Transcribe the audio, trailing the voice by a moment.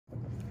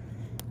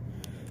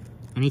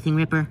Anything,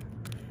 Ripper?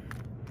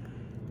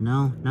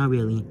 No, not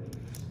really.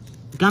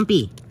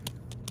 Gumpy!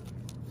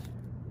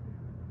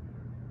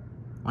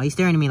 Why are you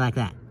staring at me like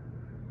that?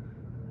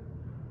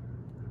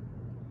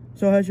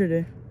 So how's your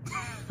day?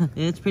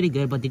 It's pretty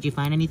good, but did you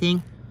find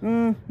anything?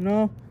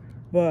 No.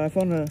 But I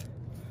found a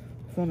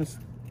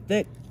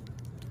stick.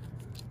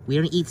 We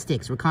don't eat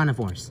sticks, we're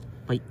carnivores.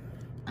 But,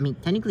 I mean,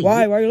 technically...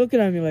 Why? Why are you looking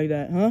at me like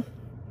that, huh?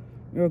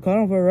 You're a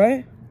carnivore,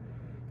 right?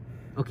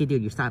 Okay,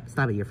 dude, you stop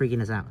it, you're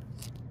freaking us out.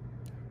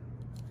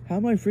 How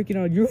am I freaking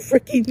out? You're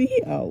freaking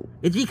me out.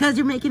 It's because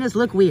you're making us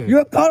look weird. You're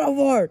a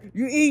carnivore!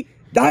 You eat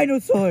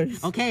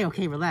dinosaurs! Okay,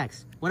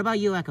 relax. What about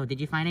you, Echo? Did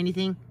you find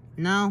anything?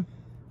 No?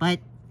 But,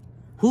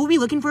 who are we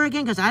looking for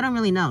again? Because I don't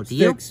really know. Do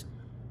you? Sticks.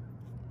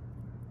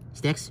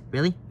 Sticks?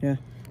 Really? Yeah.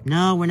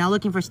 No, we're not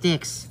looking for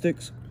sticks.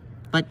 Sticks.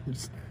 But,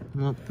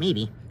 well,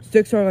 maybe.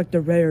 Sticks are like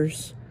the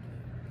rares.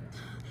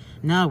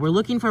 No, we're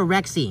looking for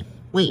Rexy.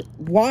 Wait.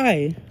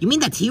 Why? You mean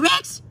the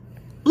T.Rex?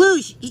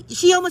 Blue,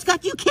 she almost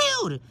got you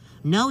killed.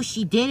 No,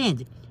 she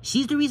didn't.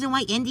 She's the reason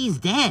why Indy's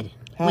dead.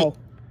 How?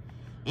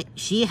 Wait,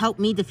 she helped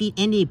me defeat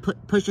Indy,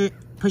 push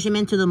him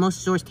into the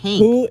Mosasaurus tank.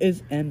 Who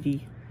is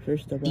Andy,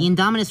 first of all? The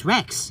Indominus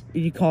Rex.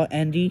 Did you call it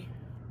Andy?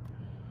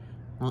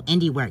 Well,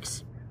 Indy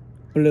works.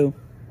 Blue.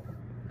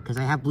 Because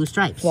I have blue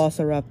stripes.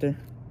 Velociraptor.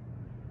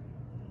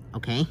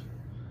 Okay.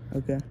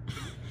 Okay.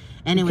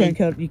 Anyway.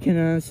 You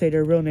can't say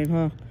their real name,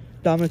 huh?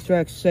 Indominus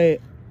Rex, say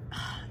it.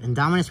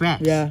 Indominus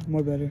Rex. Yeah,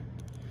 more better.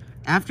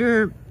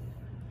 After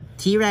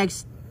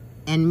T.Rex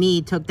and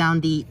me took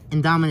down the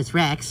Indominus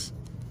Rex,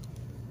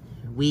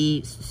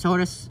 we sort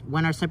of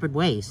went our separate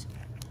ways.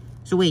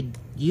 So wait, do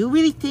you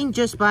really think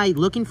just by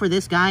looking for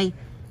this guy,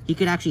 he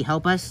could actually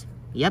help us?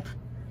 Yep.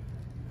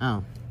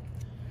 Oh.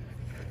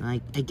 I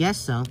guess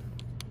so.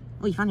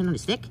 Oh, you found another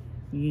stick?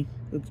 Yeah,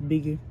 looks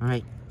bigger.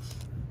 Alright.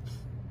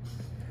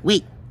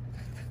 Wait.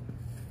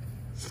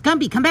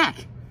 Scumpy, come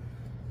back!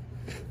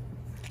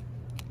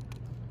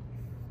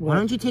 What? Why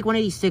don't you take one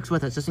of these sticks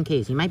with us, just in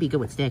case? He might be good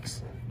with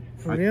sticks.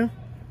 For real?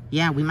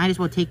 Yeah, we might as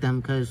well take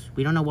them, because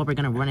we don't know what we're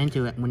going to run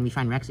into when we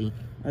find Rexy.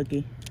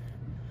 Okay.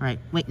 Alright,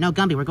 wait, no,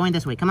 Gumby, we're going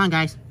this way. Come on,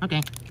 guys.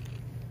 Okay.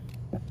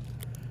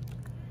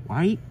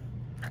 Why?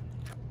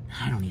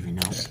 I don't even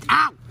know.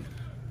 Ow!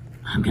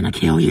 I'm gonna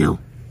kill you.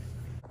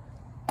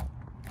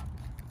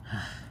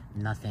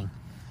 Nothing.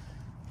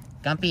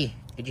 Gumpy,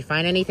 did you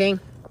find anything?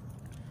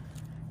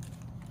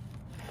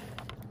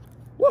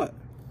 What?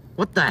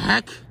 What the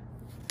heck?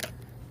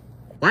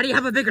 Why do you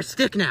have a bigger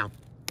stick now?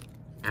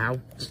 Ow.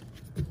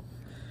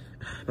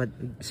 But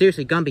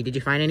seriously, Gumby, did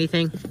you find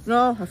anything?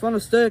 No, I found a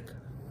stick.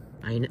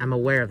 I'm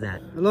aware of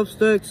that. I love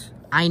sticks.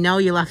 I know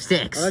you love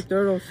sticks. I like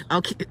turtles.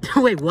 Okay,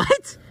 wait,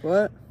 what?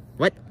 What?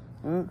 What?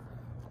 Huh?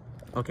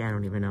 Okay, I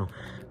don't even know.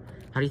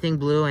 How do you think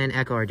Blue and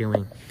Echo are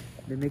doing?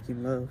 They're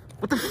making love.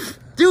 What the f-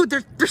 Dude,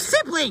 they're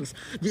siblings!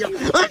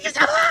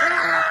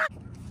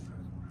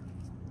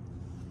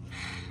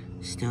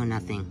 Still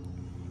nothing.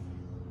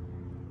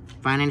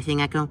 Find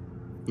anything, Echo?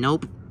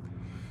 Nope.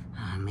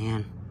 Oh,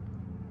 man.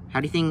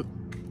 How do you think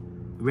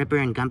Ripper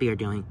and Gumpy are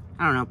doing?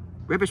 I don't know.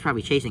 Ripper's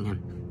probably chasing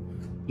him.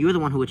 You were the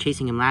one who was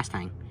chasing him last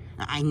time.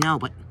 I know,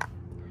 but...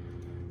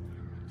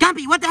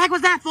 Gumpy, what the heck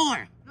was that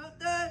for?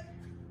 Nothing.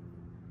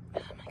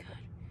 Oh, my God.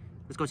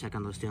 Let's go check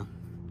on those two.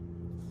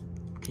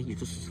 Okay, you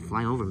just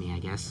fly over me, I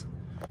guess.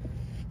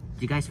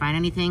 Did you guys find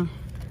anything?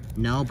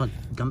 No, but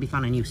Gumpy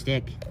found a new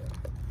stick.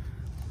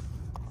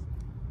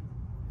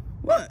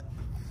 What?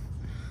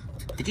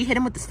 Did you hit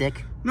him with the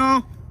stick?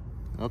 No.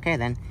 Okay,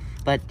 then.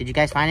 But did you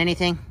guys find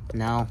anything?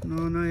 No.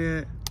 No, not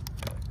yet.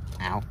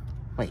 Ow.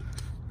 Wait.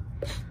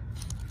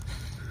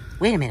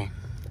 Wait a minute.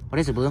 What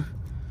is it, Blue?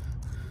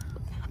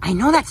 I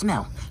know that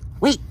smell.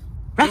 Wait.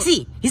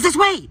 Rexy! He's this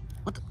way!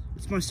 What the?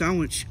 It's my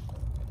sandwich.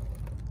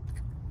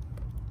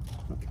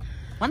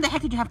 When the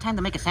heck did you have time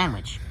to make a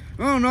sandwich?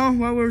 Oh, no.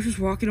 Why we were just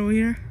walking over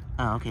here?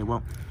 Oh, okay.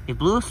 Well, if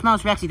Blue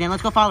smells Rexy, then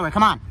let's go follow her.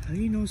 Come on. How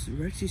do you know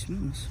Rexy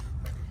smells?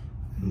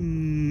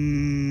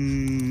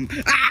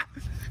 Ah!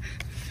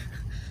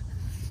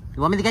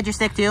 You want me to get your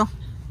stick, too?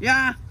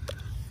 Yeah.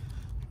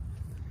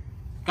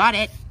 Got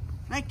it.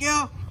 Thank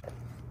you.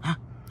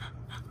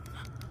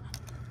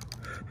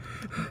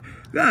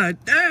 God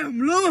damn,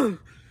 look.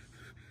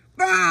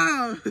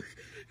 Ah!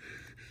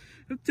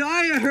 I'm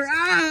tired.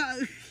 Ah!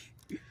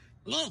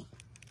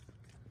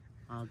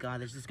 Oh, God,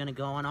 this is going to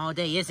go on all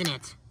day, isn't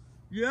it?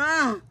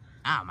 Yeah.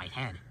 Ow, my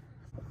head.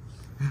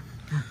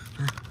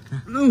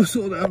 No,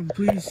 slow down,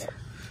 please.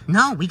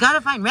 No, we got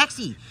to find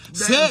Rexy. Damn.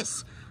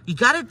 Sis, you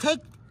got to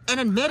take and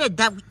admit it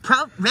that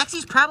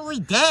Rexy's probably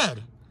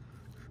dead.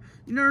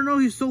 You never know,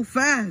 he's so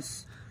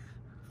fast.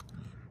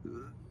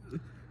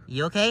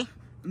 You okay?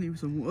 I need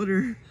some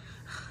water.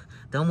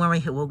 Don't worry,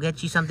 we'll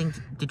get you something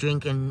to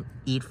drink and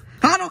eat.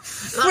 How the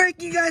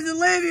frick you guys are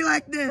living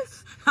like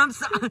this? I'm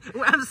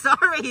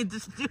sorry,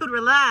 just dude,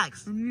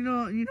 relax. You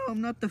know,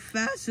 I'm not the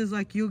fastest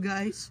like you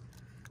guys.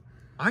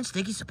 Aren't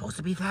Sticky supposed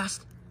to be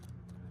fast?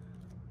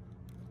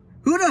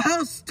 Who the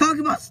hell's talking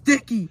about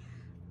Sticky?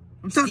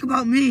 I'm talking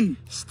about me.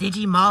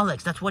 Stigi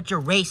Mollix, that's what your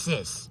race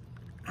is.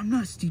 I'm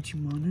not Stigi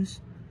Mollix.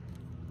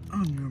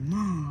 I'm your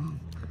mom.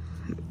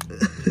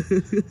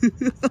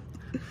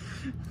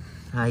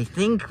 I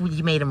think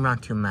we made him run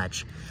too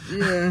much.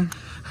 Yeah.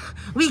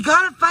 We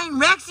gotta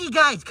find Rexy,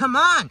 guys. Come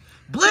on.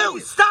 Blue,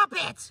 stop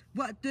it.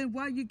 What? Then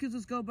why you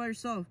just go by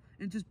yourself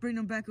and just bring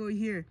them back over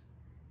here?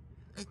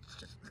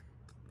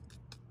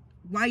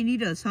 Why you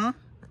need us, huh?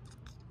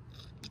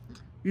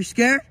 You're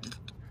scared?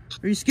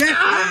 Are you scared?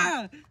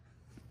 Ah!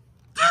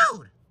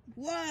 Dude!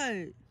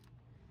 What?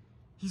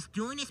 He's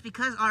doing this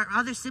because our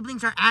other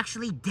siblings are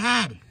actually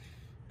dead.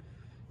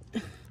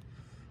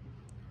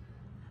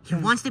 He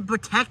wants to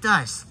protect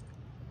us.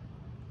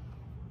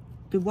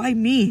 Then why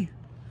me?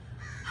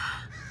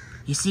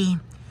 You see,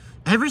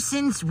 ever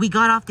since we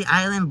got off the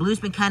island, Blue's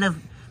been kind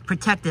of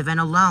protective and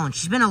alone.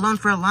 She's been alone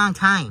for a long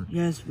time.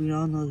 Yes, we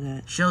all know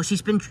that. So she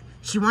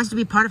wants to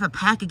be part of a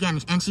pack again,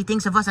 and she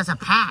thinks of us as a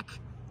pack.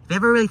 Have you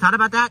ever really thought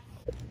about that?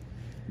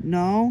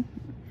 No.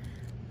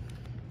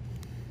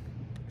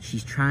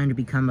 She's trying to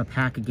become a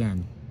pack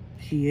again.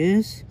 She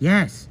is?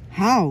 Yes.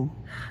 How?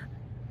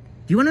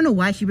 Do you want to know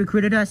why she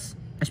recruited us?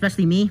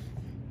 Especially me?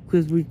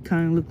 Because we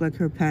kind of look like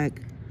her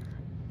pack.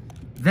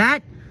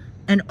 That,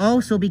 and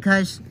also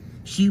because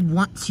she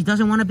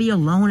doesn't want to be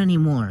alone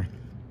anymore.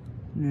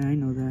 Yeah, I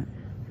know that.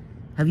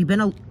 Have you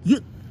been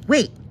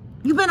wait,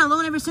 you've been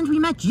alone ever since we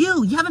met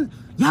you. You haven't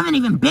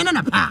even been in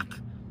a pack.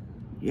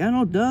 Yeah,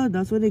 no, duh.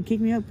 That's why they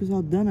kicked me out, because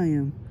how done I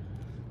am.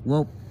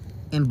 Well,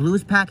 in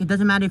Blue's pack, it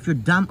doesn't matter if you're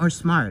dumb or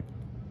smart.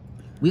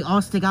 We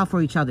all stick out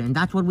for each other, and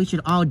that's what we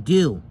should all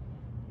do.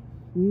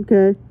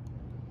 Okay.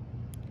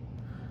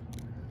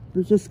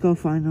 Let's just go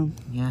find them.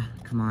 Yeah,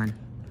 come on.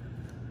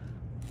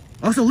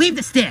 Also, leave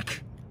the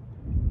stick!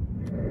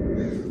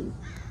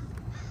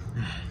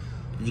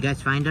 Did you guys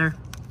find her?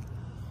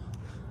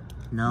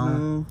 No?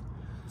 No.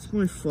 It's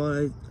my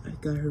fault. I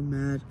got her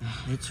mad.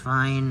 It's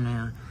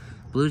fine.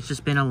 Blue's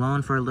just been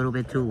alone for a little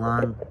bit too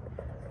long.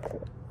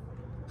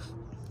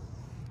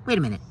 Wait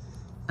a minute.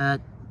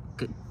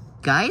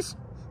 Guys?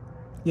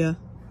 Yeah.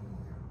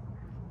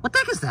 What the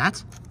heck is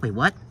that? Wait,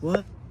 what?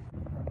 What?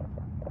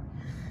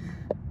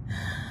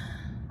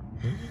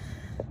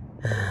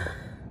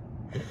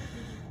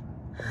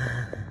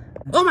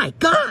 Oh my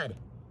god!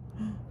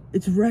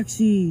 It's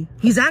Rexy.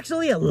 He's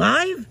actually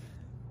alive?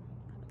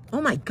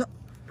 Oh my god.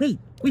 Wait,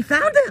 we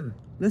found him!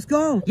 Let's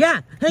go.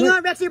 Yeah, hang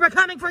on, Rexy, we're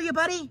coming for you,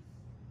 buddy!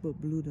 But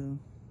Blue, though.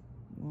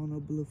 Oh, no,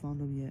 Blue found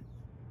him yet.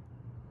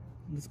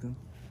 Let's go.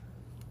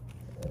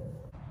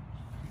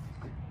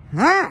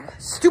 Ah!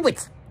 Stupid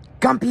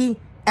Gumpy,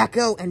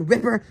 Echo, and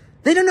Ripper.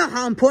 They don't know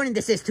how important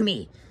this is to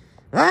me.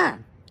 Ah!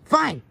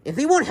 Fine. If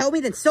they won't help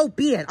me, then so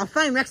be it. I'll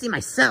find Rexy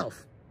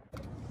myself.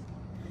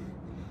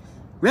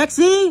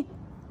 Rexy?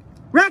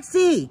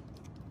 Rexy!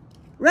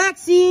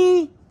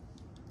 Rexy!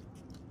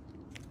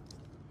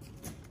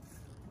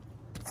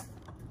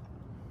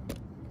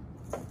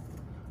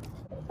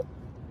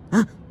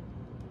 Huh?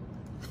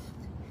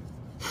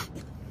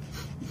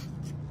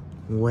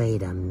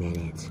 Wait a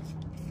minute.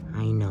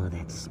 I know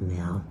that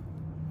smell.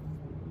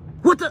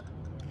 What the?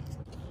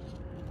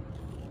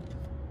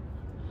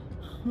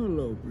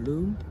 Hello,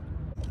 Blue.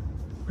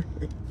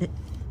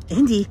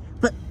 Andy,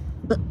 but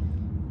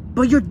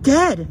you're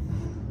dead.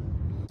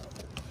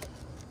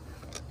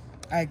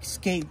 I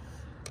escaped.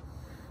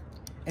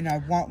 And I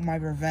want my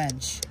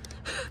revenge.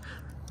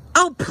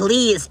 Oh,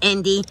 please,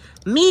 Andy.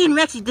 Me and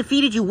Rexy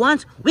defeated you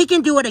once. We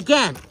can do it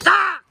again.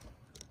 Ah!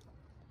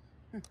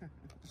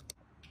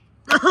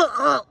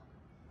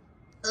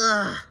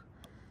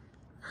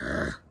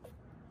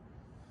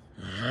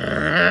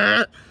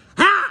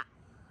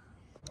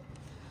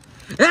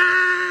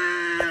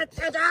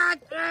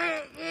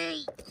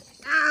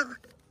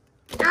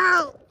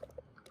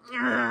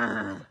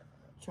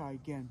 Try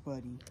again,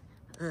 buddy.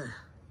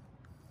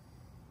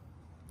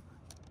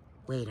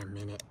 Wait a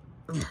minute.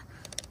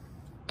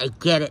 I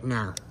get it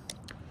now.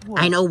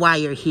 What? I know why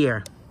you're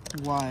here.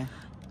 Why?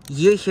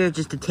 You're here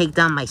just to take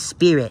down my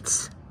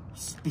spirits.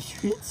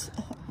 Spirits?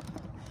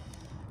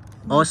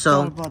 Also,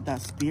 What about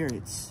that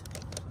spirits?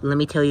 let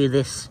me tell you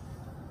this.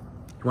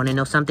 You want to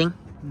know something?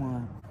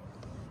 What?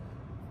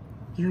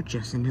 You're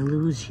just an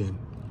illusion.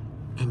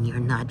 And you're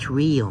not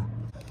real.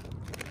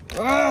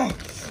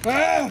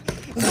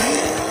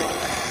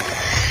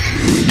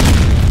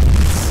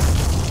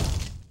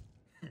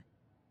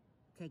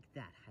 Take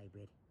that,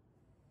 hybrid.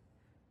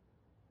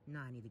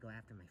 Now I need to go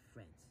after my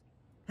friends.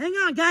 Hang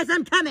on, guys,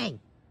 I'm coming!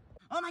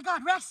 Oh my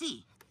god,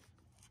 Rexy!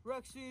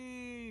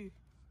 Rexy!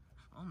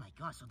 Oh my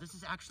god, so this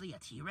is actually a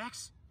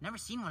T.Rex? Never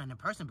seen one in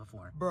person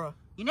before. Bruh.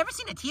 You never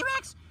seen a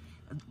T.Rex?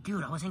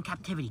 Dude, I was in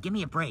captivity. Give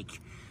me a break.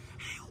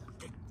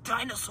 The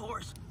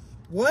dinosaurs.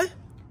 What?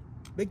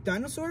 Big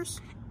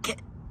dinosaurs? Get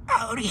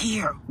out of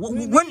here. What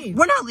do you mean?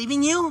 We're not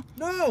leaving you.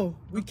 No!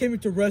 We came here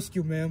to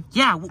rescue, man.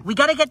 Yeah, we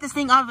gotta get this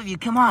thing off of you.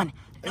 Come on.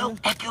 No,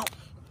 Echo.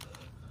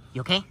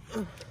 You okay?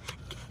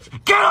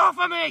 Get off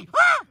of me!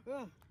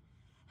 Ah!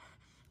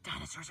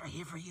 Dinosaurs are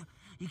here for you.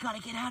 You gotta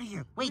get out of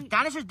here. Wait,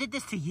 dinosaurs did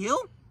this to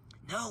you?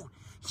 No,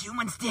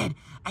 humans did.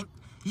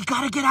 You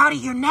gotta get out of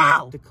here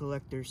now. The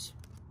collectors.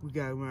 We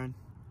gotta run.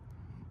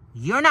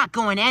 You're not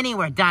going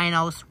anywhere,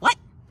 dinos. What?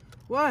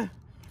 What?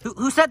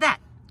 Who said that?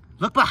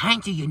 Look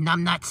behind you, you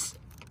numbnuts.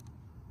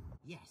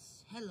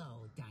 Yes,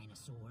 hello,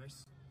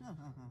 dinosaurs.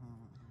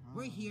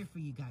 We're here for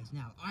you guys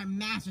now. Our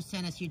master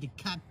sent us here to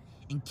come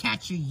and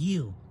capture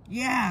you.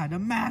 Yeah, the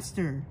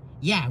master.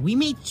 Yeah, we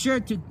made sure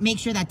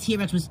that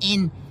T-Rex was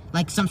in,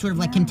 like, some sort of,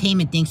 like,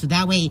 containment thing, so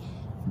that way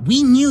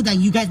we knew that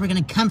you guys were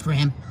gonna come for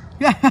him.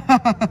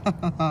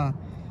 Yeah,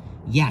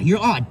 you're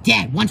all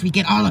dead once we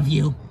get all of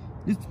you.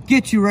 Let's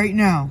get you right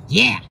now.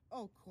 Yeah.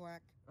 Oh,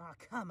 quack. Oh,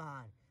 come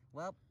on.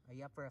 Well, are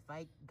you up for a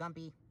fight,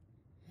 Gumpy?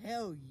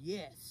 Hell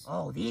yes.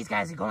 Oh, these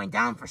guys are going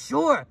down for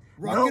sure.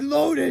 Rock and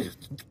loaded.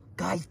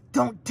 Guys,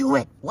 don't do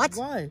it. What?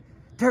 Why?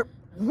 They're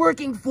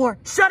working for...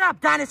 Shut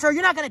up, dinosaur.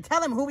 You're not going to tell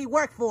them who we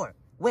work for.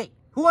 Wait,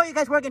 who are you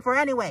guys working for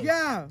anyway?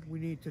 Yeah, we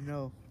need to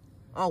know.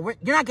 Oh,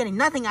 you're not getting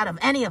nothing out of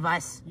any of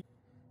us.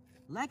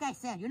 Like I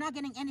said, you're not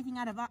getting anything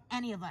out of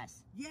any of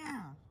us.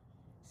 Yeah.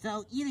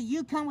 So either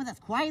you come with us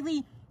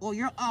quietly or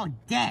you're all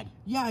dead.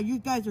 Yeah, you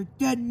guys are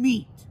dead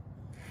meat.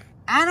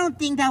 I don't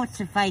think that would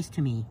suffice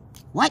to me.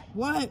 What?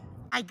 What?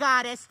 I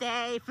gotta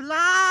stay fly.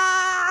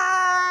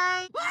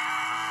 Oh,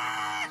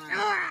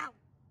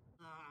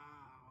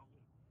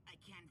 I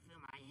can't feel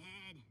my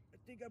head. I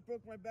think I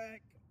broke my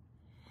back.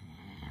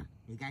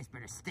 You guys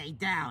better stay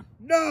down.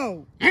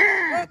 No!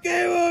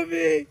 Okay with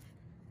me!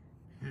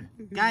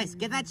 Guys,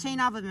 get that chain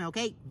off of him,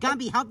 okay?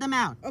 Gumby, help them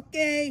out.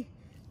 Okay.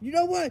 You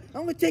know what?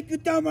 I'm gonna take you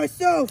down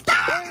myself.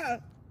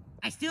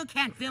 I still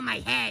can't feel my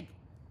head.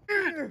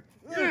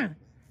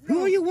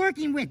 Who are you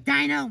working with,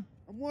 Dino?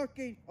 I'm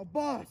working a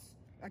boss.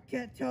 I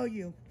can't tell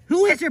you.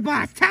 Who is your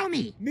boss? Tell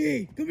me.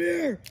 Me. Come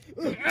here.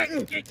 Oh,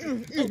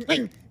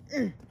 wait.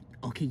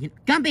 Okay,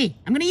 Gumby,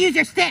 I'm gonna use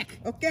your stick.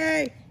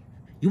 Okay.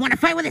 You want to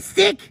fight with a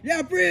stick?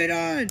 Yeah, bring it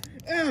on.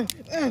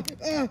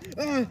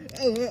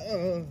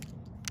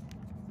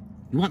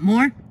 You want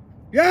more?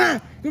 Yeah,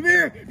 come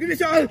here. Give me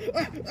some.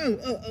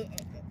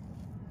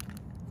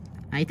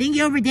 I think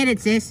you overdid it,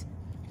 sis.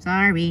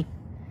 Sorry.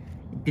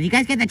 Did you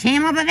guys get the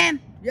chain off of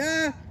him?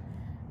 Yeah.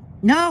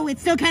 No,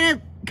 it's still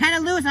kind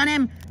of loose on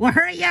him. Well,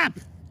 hurry up.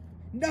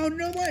 No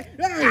way.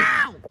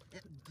 Ow!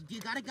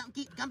 You got it,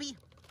 Gumby?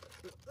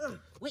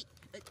 Wait,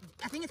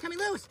 I think it's coming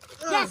loose.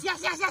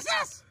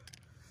 Yes.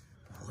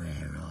 Where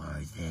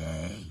are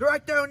they? They're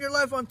right there on your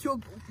left on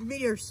 2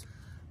 meters.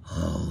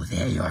 Oh,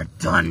 they are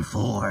done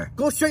for.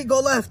 Go straight, go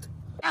left.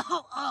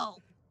 Oh.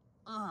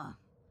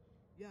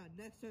 Yeah,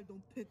 next time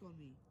don't pick on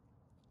me.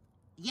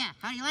 Yeah,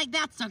 how do you like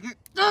that, sucker?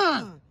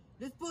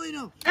 Let's bully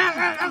them.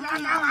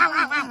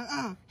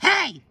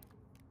 Hey!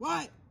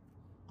 What?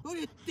 Who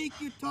do you think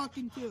you're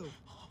talking to?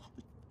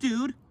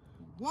 Dude.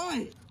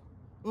 What?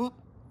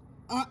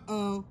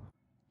 Uh-oh.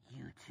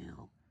 You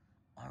two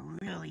are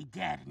really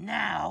dead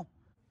now.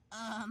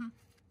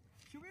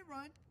 Should we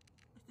run?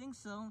 I think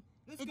so.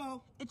 Let's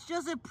go. It's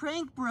just a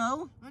prank,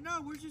 bro. I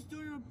know, we're just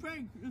doing a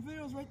prank. The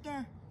video's right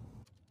there.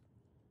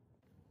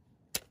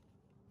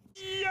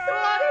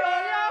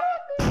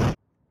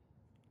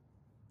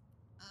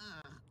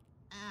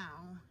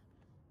 Ow.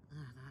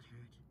 That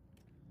hurt.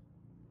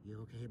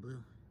 You okay,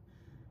 Blue?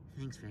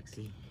 Thanks,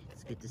 Rexy.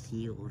 It's good to see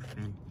you, old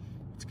friend.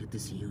 It's good to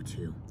see you,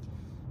 too.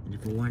 And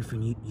if it weren't for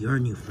your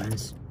new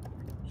friends,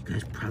 you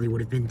guys probably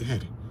would have been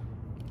dead.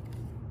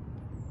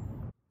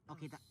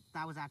 Okay,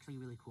 that was actually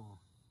really cool.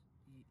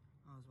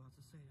 I was about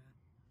to say that.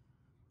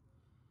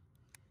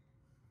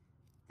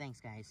 Thanks,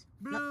 guys.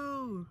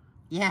 Blue!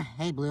 Yeah,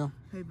 hey, Blue.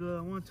 Hey, Blue,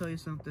 I want to tell you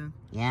something.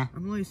 Yeah?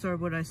 I'm really sorry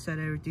what I said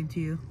everything to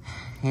you.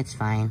 It's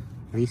fine.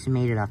 At least we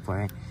made it up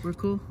for it. We're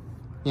cool?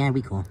 Yeah,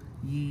 we cool.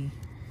 Yeah.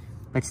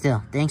 But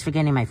still, thanks for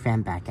getting my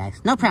friend back,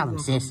 guys. No problem,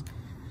 sis.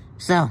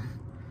 So,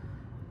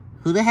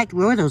 who the heck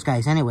were those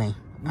guys anyway?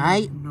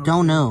 I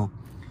don't know.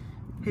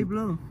 Hey,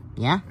 Blue.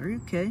 Yeah? Are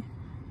you okay?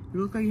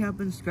 You look like you have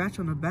been scratched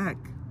on the back.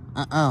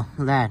 Oh,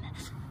 that.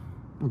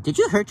 Did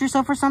you hurt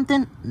yourself or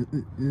something?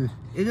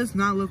 It does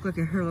not look like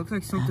it hurt. It looks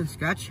like something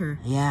scratched her.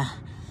 Yeah.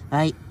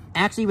 I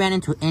actually ran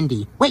into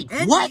Indy. Wait,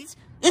 Indy? what?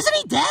 Isn't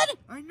he dead?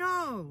 I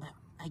know.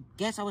 I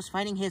guess I was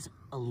fighting his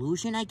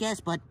illusion, I guess,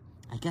 but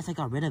I guess I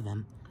got rid of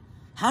him.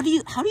 How do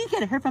you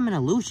get hurt from an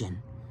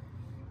illusion?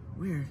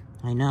 Weird.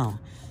 I know.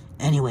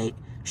 Anyway,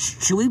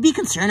 should we be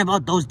concerned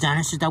about those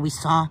dinosaurs that we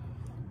saw?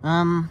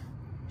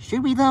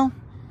 Should we though?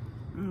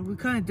 We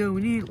kind of do.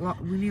 We need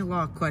a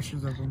lot of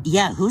questions of them.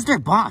 Yeah, who's their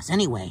boss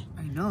anyway?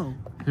 I know.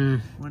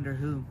 Wonder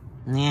who.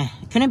 Yeah,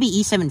 it couldn't be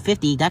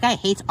E750. That guy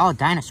hates all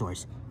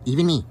dinosaurs,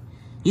 even me.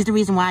 He's the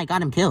reason why I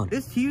got him killed.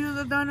 Is he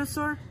the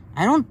dinosaur?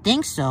 I don't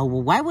think so.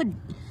 Well, why would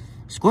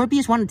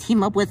Scorpius want to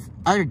team up with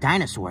other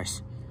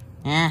dinosaurs?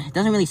 It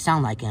doesn't really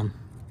sound like him.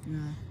 Yeah.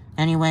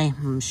 Anyway,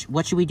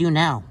 what should we do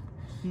now?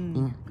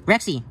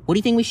 Rexy, what do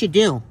you think we should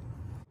do?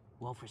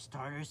 Well, for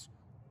starters,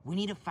 we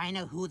need to find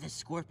out who this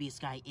Scorpius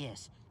guy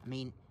is. I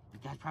mean, you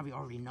guys probably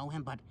already know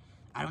him, but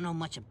I don't know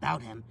much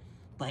about him.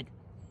 But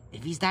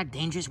if he's that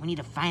dangerous, we need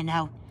to find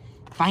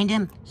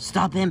him,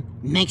 stop him,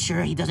 make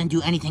sure he doesn't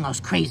do anything else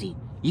crazy.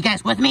 You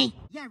guys with me?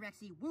 Yeah,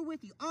 Rexy, we're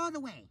with you all the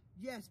way.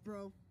 Yes,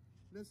 bro.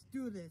 Let's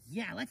do this.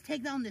 Yeah, let's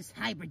take down this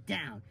hybrid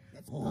down.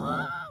 Let's go.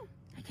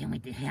 I can't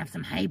wait to have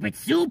some hybrid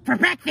soup for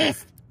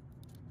breakfast.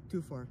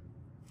 Too far.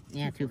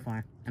 Yeah, too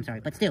far. I'm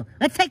sorry, but still,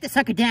 let's take the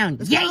sucker down.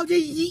 Let's Yay! go,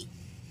 Yeet.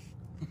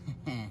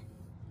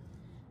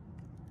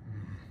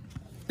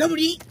 Double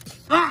yeet.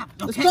 Ah,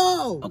 okay. Let's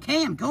go.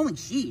 Okay, I'm going.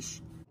 Sheesh.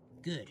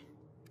 Good.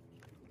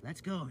 Let's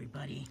go,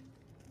 everybody.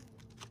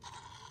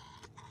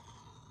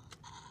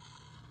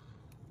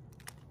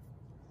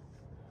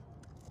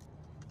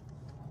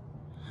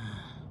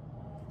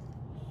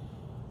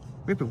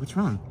 Ripper, what's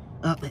wrong?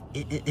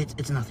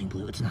 It's nothing,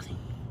 Blue. It's nothing.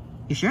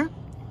 You sure?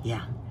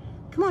 Yeah.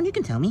 Come on, you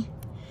can tell me.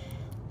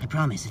 I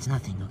promise it's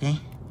nothing, okay?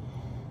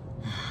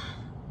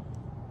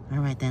 All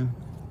right, then.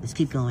 Let's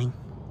keep going.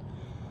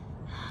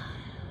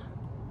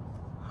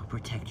 I'll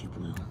protect you,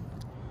 Blue.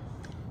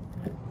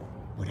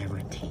 Whatever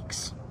it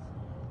takes.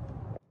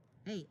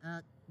 Hey,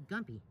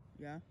 Gumpy.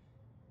 Yeah?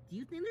 Do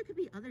you think there could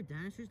be other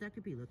dinosaurs that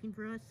could be looking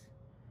for us?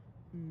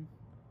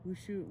 We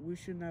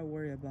should not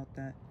worry about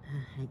that.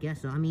 I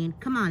guess so. I mean,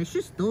 come on. It's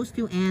just those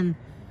two and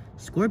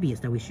Scorpius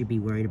that we should be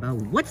worried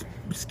about. What's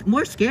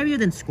more scarier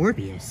than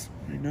Scorpius?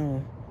 I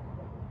know.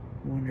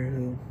 Wonder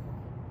who.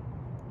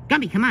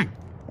 Gumpy, come on.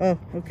 Oh,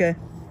 okay.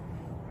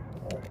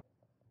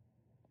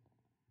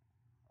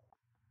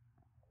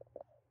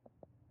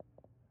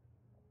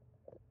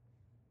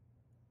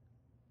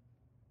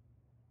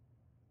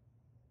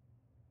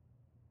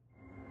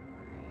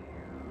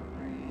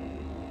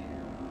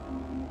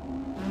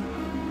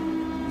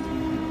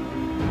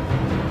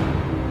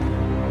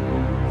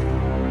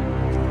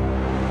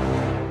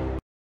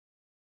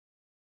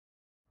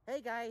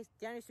 Hey guys,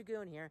 Danny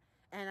Sagoon here,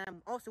 and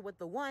I'm also with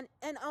the one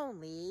and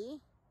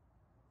only...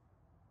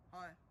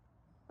 Hi.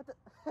 What the...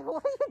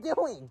 What are you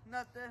doing?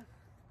 Nothing.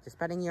 Just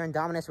petting your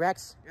Indominus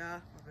Rex? Yeah,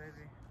 my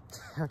baby.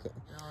 Okay.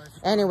 No, it's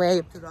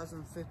Anyway.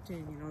 2015,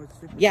 you know, it's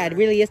super Yeah, rare. it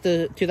really is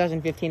the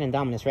 2015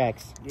 Indominus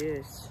Rex.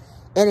 Yes.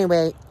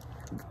 Anyway,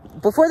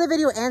 before the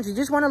video ends, we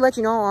just want to let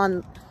you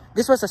know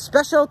this was a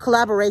special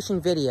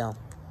collaboration video.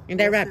 Isn't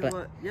that right?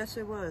 But yes,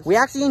 it was. we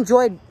actually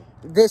enjoyed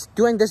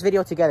doing this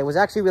video together. It was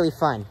actually really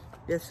fun.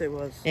 Yes, it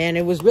was. And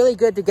it was really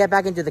good to get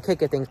back into the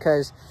kick of things,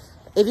 because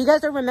if you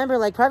guys don't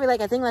remember, I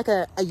think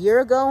a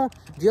year ago,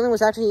 Julian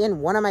was actually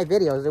in one of my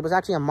videos. It was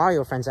actually a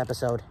Mario Friends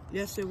episode.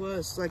 Yes, it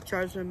was. Like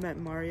Charizard met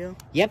Mario.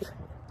 Yep.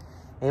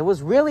 It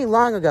was really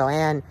long ago,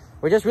 and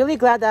we're just really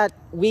glad that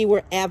we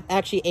were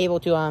actually able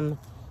to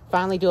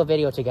finally do a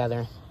video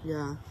together.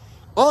 Yeah.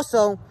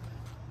 Also,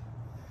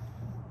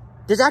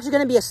 there's actually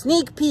going to be a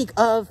sneak peek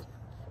of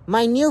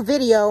my new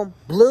video,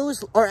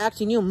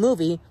 new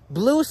movie,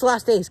 Blues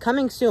Last Days,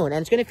 coming soon.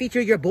 And it's going to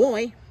feature your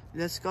boy.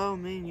 Let's go,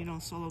 man. You know,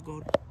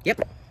 Sologold.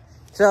 Yep.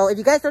 So, if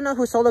you guys don't know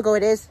who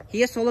Sologold is,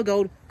 he is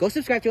Sologold. Go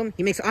subscribe to him.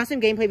 He makes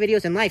awesome gameplay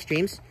videos and live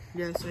streams.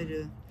 Yes, I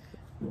do.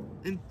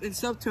 And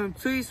sub to him.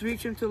 Please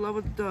reach him to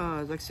level,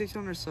 like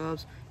 600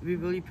 subs. It'd be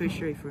really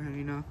appreciated for him,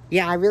 you know?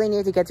 Yeah, I really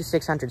need to get to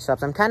 600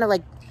 subs. I'm kind of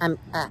like,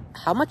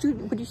 how much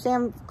would you say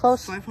I'm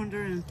close?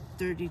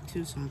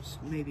 532 subs,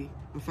 maybe.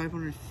 Or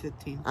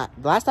 515.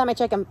 Last time I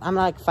checked, I'm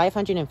like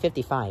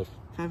 555.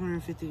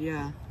 550,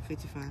 yeah.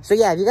 55. So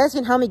yeah, if you guys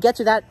can help me get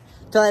to that,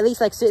 to at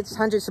least like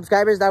 600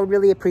 subscribers, I would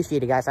really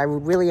appreciate it, guys. I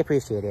would really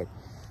appreciate it.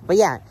 But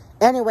yeah,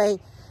 anyway,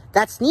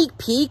 that sneak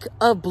peek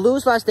of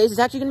Blues Last Days is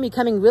actually going to be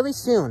coming really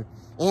soon.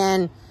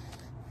 And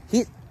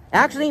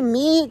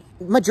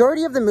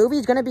majority of the movie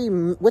is going to be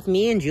with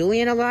me and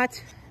Julian a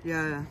lot.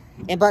 Yeah.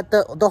 But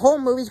the whole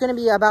movie is going to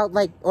be about,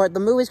 the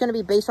movie is going to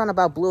be based on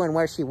about Blue and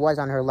where she was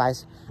on her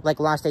last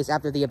days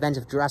after the events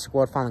of Jurassic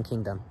World Fallen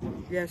Kingdom.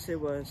 Yes, it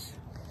was.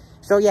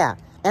 So yeah.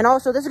 And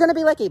also, this is going to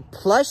be like a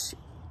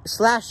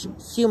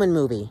plush/human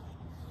movie.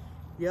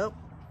 Yep.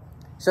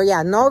 So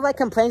yeah, no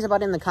complaints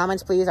about it in the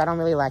comments, please. I don't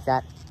really like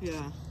that.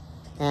 Yeah.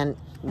 And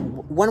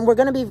when we're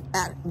going to be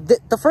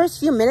the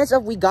first few minutes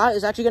of we got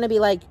is actually going to be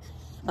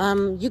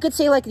you could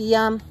say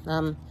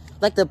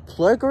the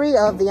plurgery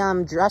of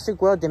the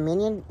Jurassic World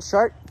Dominion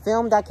short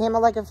film that came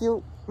out a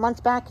few months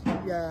back.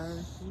 Yeah,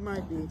 it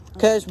might be.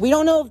 Because we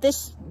don't know if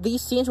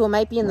these scenes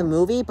might be in the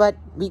movie, but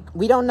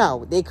we don't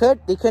know. They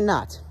could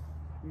not.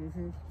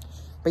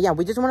 But yeah,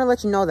 we just want to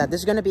let you know that this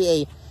is going to be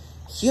a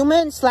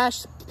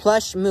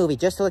human/plush movie,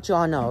 just to let you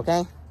all know,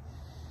 okay?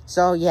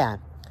 So yeah.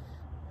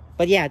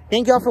 But yeah,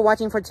 thank you all for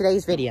watching for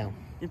today's video.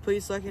 And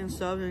please like and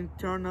sub and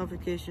turn on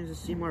notifications to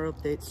see more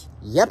updates.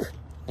 Yep.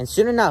 And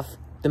soon enough,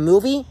 the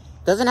movie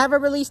doesn't have a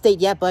release date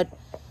yet, but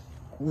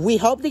we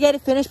hope to get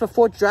it finished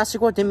before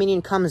Jurassic World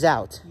Dominion comes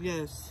out.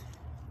 Yes.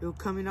 It'll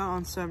coming out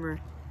on summer.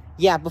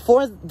 Yeah,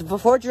 before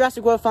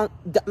Jurassic World oh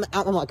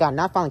my god,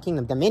 not Fallen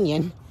Kingdom,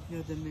 Dominion.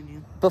 Yeah,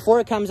 Dominion.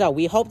 Before it comes out.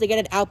 We hope to get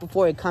it out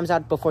before it comes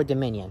out before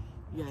Dominion.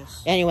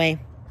 Yes. Anyway,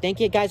 thank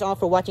you guys all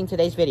for watching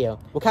today's video.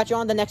 We'll catch you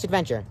on the next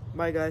adventure.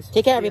 Bye, guys.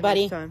 Take care,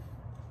 everybody. See you next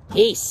time.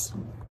 Peace.